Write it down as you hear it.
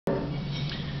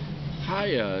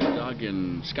Hi, Doug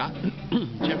and Scott.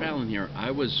 Jeff Allen here.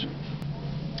 I was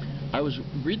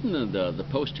reading the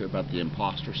post here about the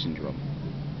imposter syndrome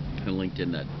on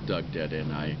LinkedIn that Doug did,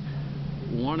 and I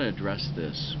want to address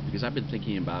this because I've been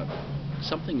thinking about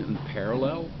something in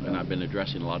parallel, and I've been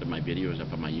addressing a lot of my videos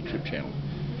up on my YouTube channel.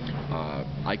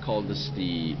 I call this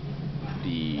the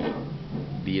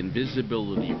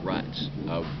invisibility rut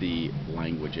of the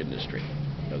language industry,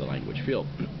 or the language field.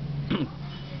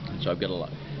 So I've got a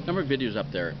number of videos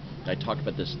up there. I talk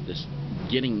about this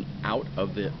getting out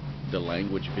of the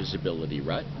language visibility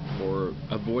rut, or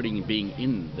avoiding being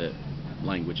in the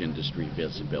language industry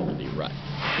visibility rut.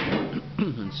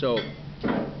 And so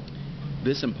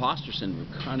this imposter syndrome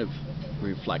kind of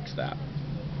reflects that.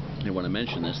 I want to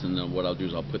mention this, and then what I'll do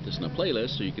is I'll put this in a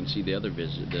playlist so you can see the other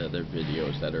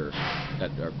videos that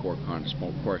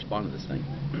correspond to this thing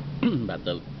about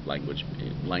the language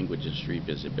industry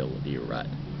visibility rut.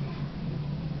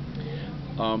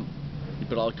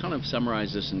 But I'll kind of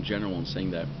summarize this in general in saying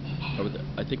that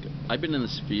I think I've been in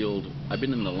this field. I've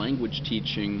been in the language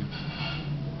teaching.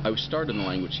 I started in the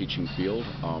language teaching field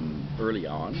early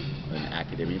on in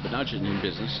academia, but not just in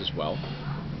business as well.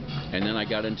 And then I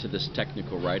got into this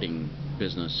technical writing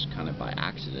business kind of by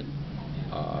accident,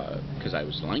 because I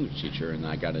was a language teacher, and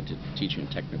I got into teaching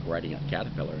technical writing at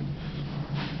Caterpillar.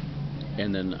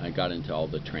 And then I got into all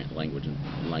the language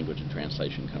and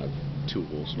translation kind of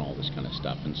tools and all this kind of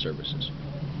stuff and services.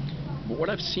 But what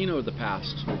I've seen over the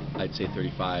past, I'd say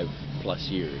 35 plus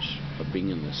years of being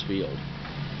in this field,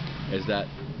 is that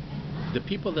the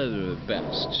people that are the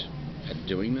best at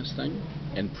doing this thing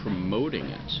and promoting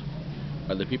it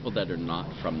are the people that are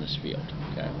not from this field,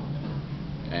 okay?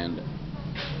 And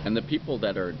the people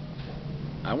that are,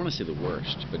 I want to say the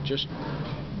worst, but just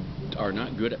are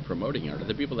not good at promoting it are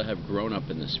the people that have grown up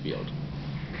in this field.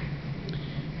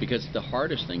 Because the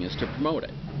hardest thing is to promote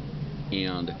it.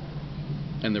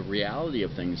 And the reality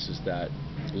of things is that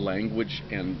language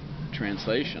and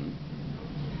translation,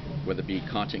 whether it be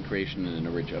content creation in an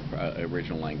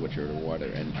original language or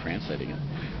whatever, and translating it,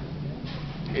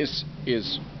 is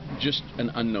just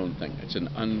an unknown thing. It's an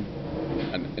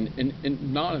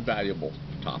not a valuable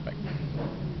topic.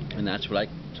 And that's what I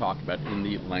talk about in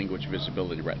the language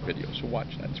visibility rut video. So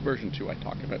watch that. It's version 2. I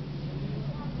talk about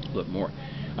a little more.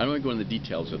 I don't want to go into the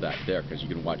details of that there because you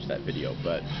can watch that video.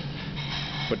 But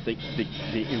the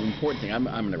important thing, I'm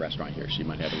in a restaurant here, so you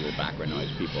might have a little background noise.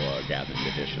 People are gathering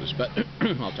the dishes, but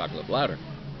I'll talk a little louder.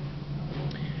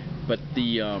 But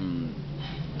the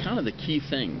kind of the key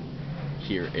thing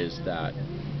here is that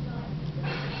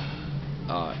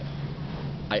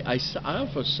I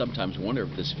also sometimes wonder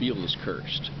if this field is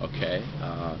cursed, okay?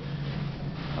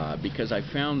 Because I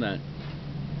found that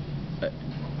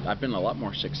I've been a lot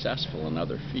more successful in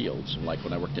other fields. Like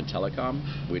when I worked in telecom,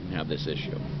 we didn't have this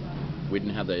issue. We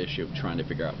didn't have the issue of trying to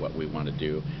figure out what we want to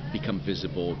do, become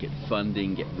visible, get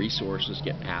funding, get resources,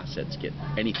 get assets, get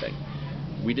anything.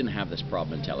 We didn't have this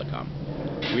problem in telecom.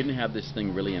 We didn't have this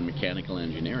thing really in mechanical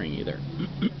engineering either.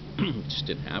 Just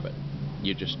didn't have it.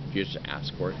 You just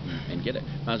ask for it and get it.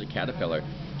 When I was at Caterpillar,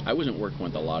 I wasn't working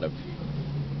with a lot of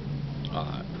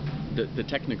the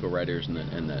technical writers and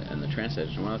the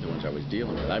translators. One of the ones I was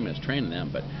dealing with. I was training them,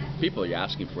 but people you're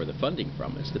asking for the funding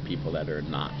from is the people that are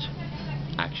not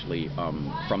actually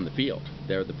from the field.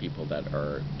 They're the people that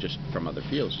are just from other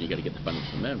fields. So you got to get the funding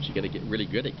from them. So you got to get really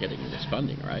good at getting this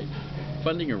funding, right?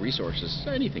 Funding or resources,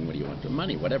 anything. What do you want?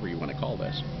 Money, whatever you want to call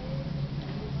this.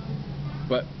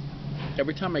 But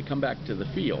every time I come back to the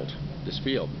field, this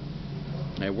field,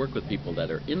 and I work with people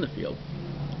that are in the field,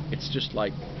 it's just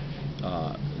like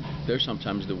they're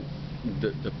sometimes the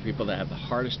people that have the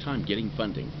hardest time getting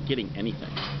funding, getting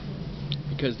anything,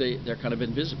 because they're kind of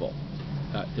invisible.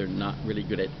 They're not really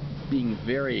good at being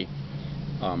very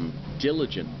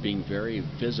diligent, being very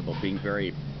visible, being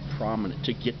very prominent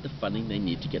to get the funding they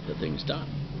need to get the things done.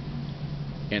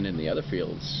 And in the other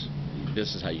fields,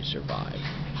 this is how you survive.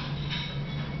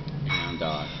 And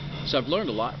so I've learned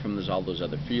a lot from all those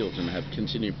other fields, and have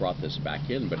continued brought this back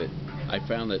in. But I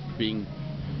found that being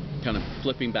kind of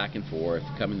flipping back and forth,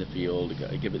 coming to the field,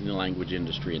 give it in the language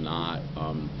industry or not,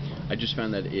 I just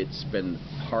found that it's been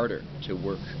harder to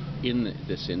work in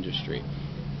this industry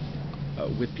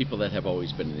with people that have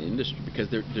always been in the industry, because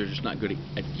they're just not good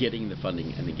at getting the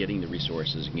funding and getting the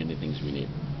resources and getting the things we need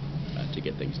to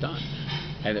get things done.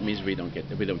 And that means we don't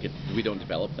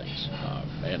develop things.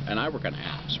 And I work on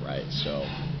apps, right? So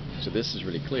this is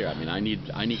really clear. I mean, I need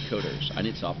coders. I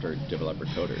need software developer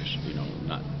coders. You know,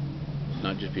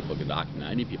 not just people who can document.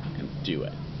 I need people who can do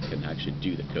it, can actually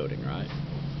do the coding, right?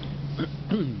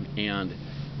 and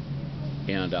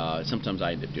sometimes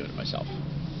I end up doing it myself.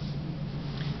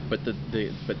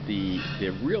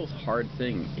 the real hard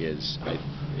thing is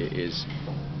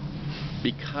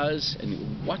because,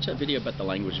 and watch that video about the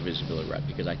language of visibility, right?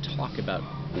 Because I talk about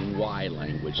why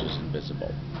language is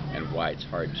invisible and why it's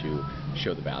hard to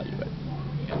show the value of it.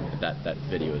 And that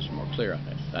video is more clear on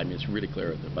it. I mean, it's really clear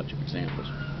with a bunch of examples.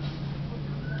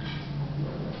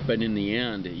 But in the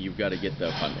end, you've got to get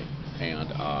the funding,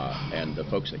 and the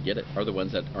folks that get it are the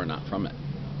ones that are not from it.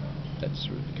 That's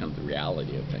kind of the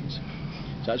reality of things.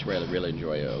 So that's where I really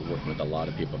enjoy working with a lot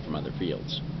of people from other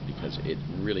fields, because it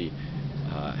really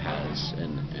has.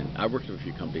 And I worked with a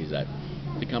few companies that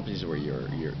the companies where you're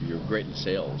great in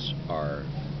sales are,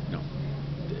 you know,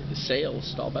 the sales.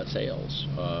 It's all about sales.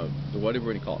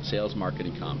 Whatever you call it, sales,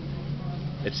 marketing,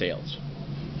 it's sales,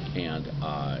 and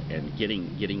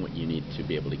getting what you need to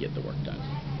be able to get the work done.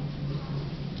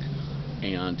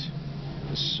 And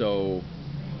so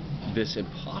this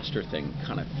imposter thing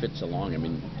kind of fits along. I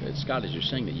mean, Scott, as you're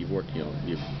saying that you've worked,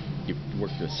 you've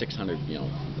worked with 600,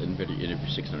 interviewed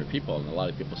 600 people, and a lot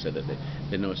of people say that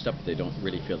they know stuff, but they don't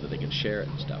really feel that they can share it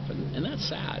and stuff, and that's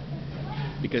sad,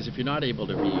 because if you're not able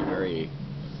to be very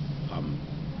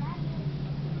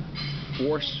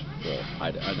forceful,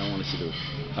 I don't want to say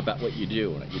about what you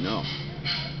do,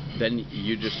 then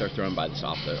you just are thrown by this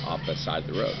off the side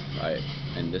of the road, right?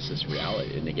 And this is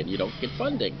reality. And again, you don't get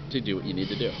funding to do what you need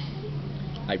to do.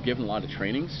 I've given a lot of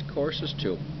trainings courses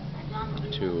to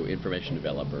information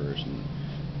developers and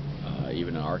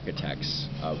even architects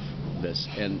of this.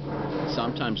 And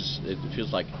sometimes it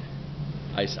feels like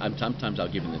sometimes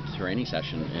I'll give them the training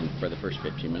session, and for the first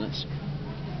 15 minutes,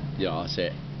 I'll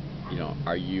say,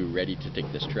 are you ready to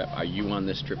take this trip? Are you on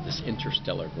this trip, this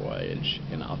interstellar voyage?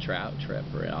 And I'll try out a trip,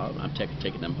 or I'm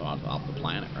taking them off the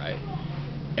planet, right?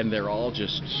 And they're all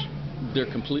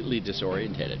they're completely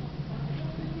disorientated.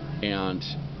 And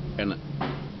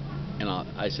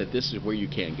I said, this is where you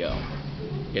can't go.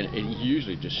 And it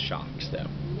usually just shocks them.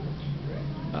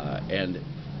 And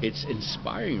it's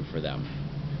inspiring for them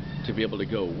to be able to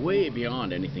go way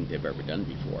beyond anything they've ever done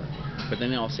before. But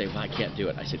then they'll say, well, I can't do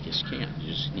it. I said, yes, you can.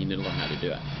 You just need to learn how to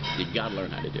do it. You've got to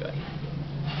learn how to do it.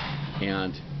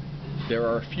 And there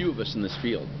are a few of us in this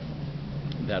field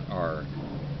that are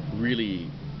really,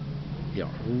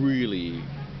 really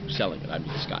selling it. I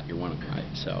mean, Scott, you're one of them,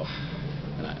 right? So,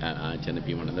 and I tend to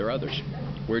be one of their others.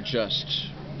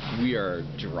 We are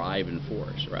driving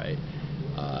force, right?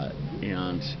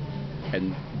 And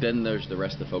then there's the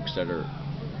rest of the folks that are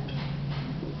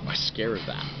scared of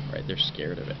that, right? They're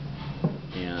scared of it,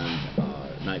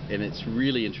 and it's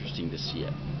really interesting to see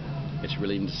it. It's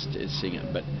really interesting seeing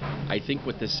it. But I think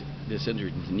what this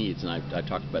industry needs, and I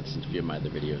talked about this in a few of my other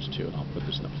videos too, and I'll put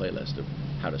this in the playlist of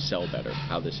how to sell better,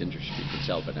 how this industry can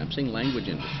sell better. I'm saying language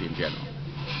industry in general.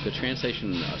 The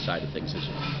translation side of things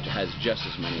has just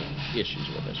as many issues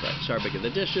with this, right? Sorry about the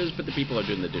dishes, but the people are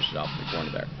doing the dishes off in the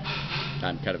corner there.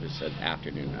 I'm kind of an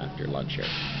afternoon after lunch here.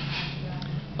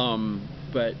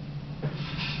 But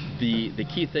the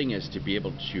key thing is to be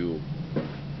able to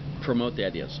promote the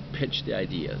ideas, pitch the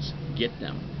ideas, get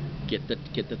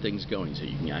the things going, so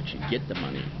you can actually get the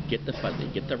money, get the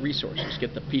funding, get the resources,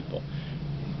 get the people,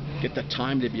 get the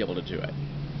time to be able to do it.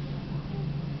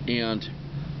 And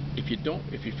if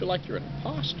you feel like you're an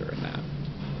imposter in that,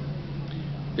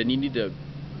 then you need to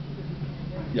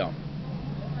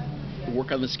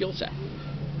work on the skill set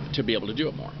to be able to do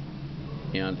it more.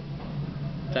 And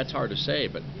that's hard to say,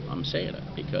 but I'm saying it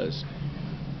because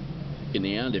in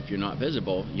the end, if you're not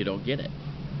visible, you don't get it.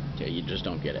 Okay, you just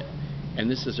don't get it. And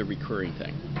this is a recurring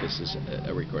thing. This is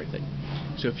a recurring thing.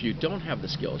 So if you don't have the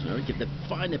skills,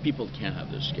 find the people that can't have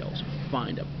those skills.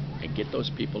 Find them and get those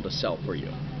people to sell for you.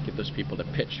 Get those people to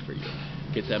pitch for you.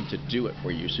 Get them to do it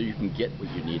for you so you can get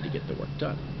what you need to get the work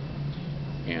done.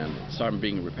 And sorry I'm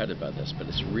being repetitive about this, but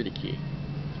it's really key.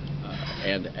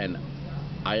 And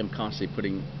I am constantly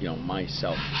putting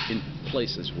myself in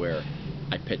places where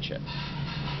I pitch it.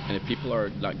 And if people are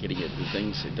not getting it, the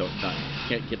things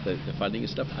can't get the funding and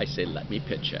stuff, I say let me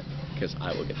pitch it, because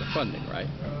I will get the funding, right?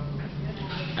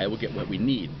 I will get what we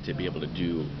need to be able to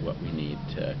do what we need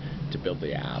to build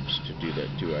the apps, to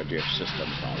do our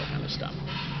systems and all that kind of stuff.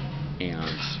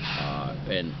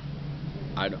 And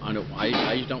I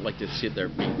don't like to sit there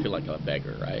feel like a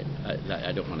beggar, right?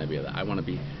 I don't want to be that. I want to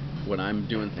be, when I'm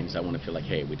doing things, I want to feel like,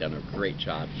 hey, we've done a great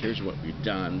job. Here's what we've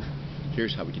done.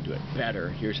 Here's how we can do it better.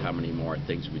 Here's how many more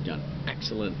things we've done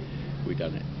excellent. We've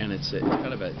done it, and it's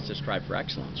a strive for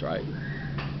excellence, right?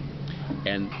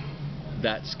 And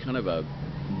that's kind of a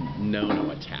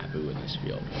taboo in this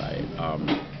field, right?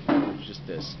 There's just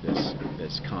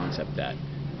this concept that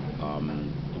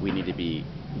we need to be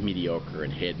mediocre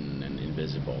and hidden and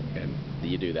invisible. And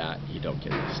you do that, you don't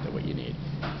get what you need.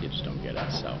 You just don't get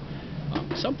it. So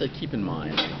something to keep in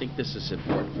mind. I think this is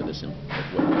important for this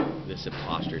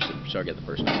imposter. So I get the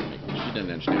first time she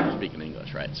didn't understand speaking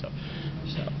English, right?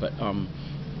 But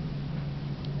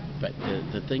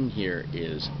the thing here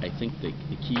is, I think the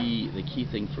key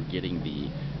thing for getting the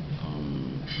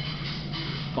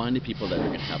finding people that are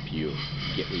going to help you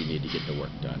get where you need to get the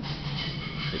work done,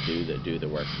 to do the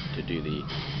work,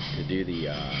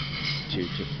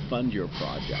 to fund your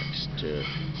projects,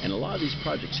 and a lot of these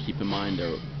projects, keep in mind,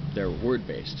 they're word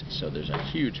based, so there's a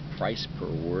huge price per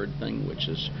word thing, which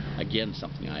is again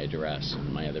something I address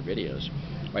in my other videos,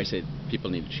 where I say people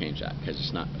need to change that, because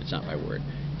it's not by word,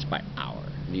 it's by hour.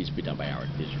 It needs to be done by hour.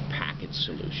 These are packaged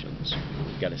solutions.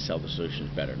 You've got to sell the solutions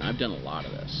better, and I've done a lot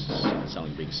of this,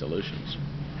 selling big solutions.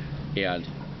 And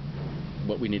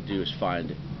what we need to do is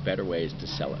find better ways to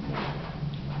sell it more,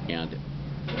 and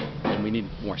we need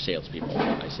more salespeople.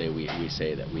 I say we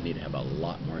say that we need to have a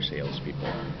lot more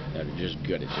salespeople that are just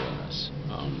good at doing this.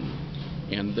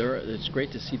 And it's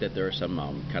great to see that there are some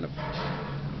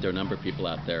there are a number of people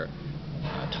out there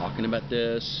talking about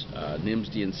this.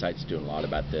 NIMSD Insight's doing a lot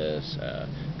about this.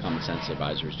 Common Sense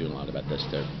Advisors doing a lot about this.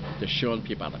 They're showing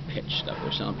people how to pitch stuff.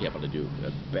 They're showing people to do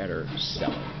better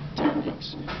selling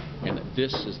techniques. And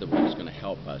this is the one that's going to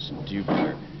help us do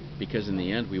better. Because in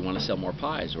the end, we want to sell more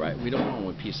pies, right? We don't want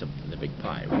one piece of the big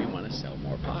pie. We want to sell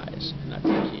more pies, and that's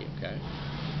the key, okay?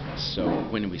 So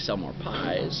when we sell more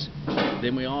pies,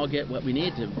 then we all get what we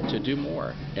need to do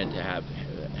more and to have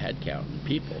headcount and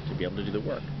people to be able to do the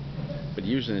work. But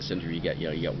usually in this industry, we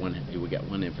get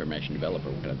one information developer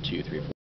working on 2, 3,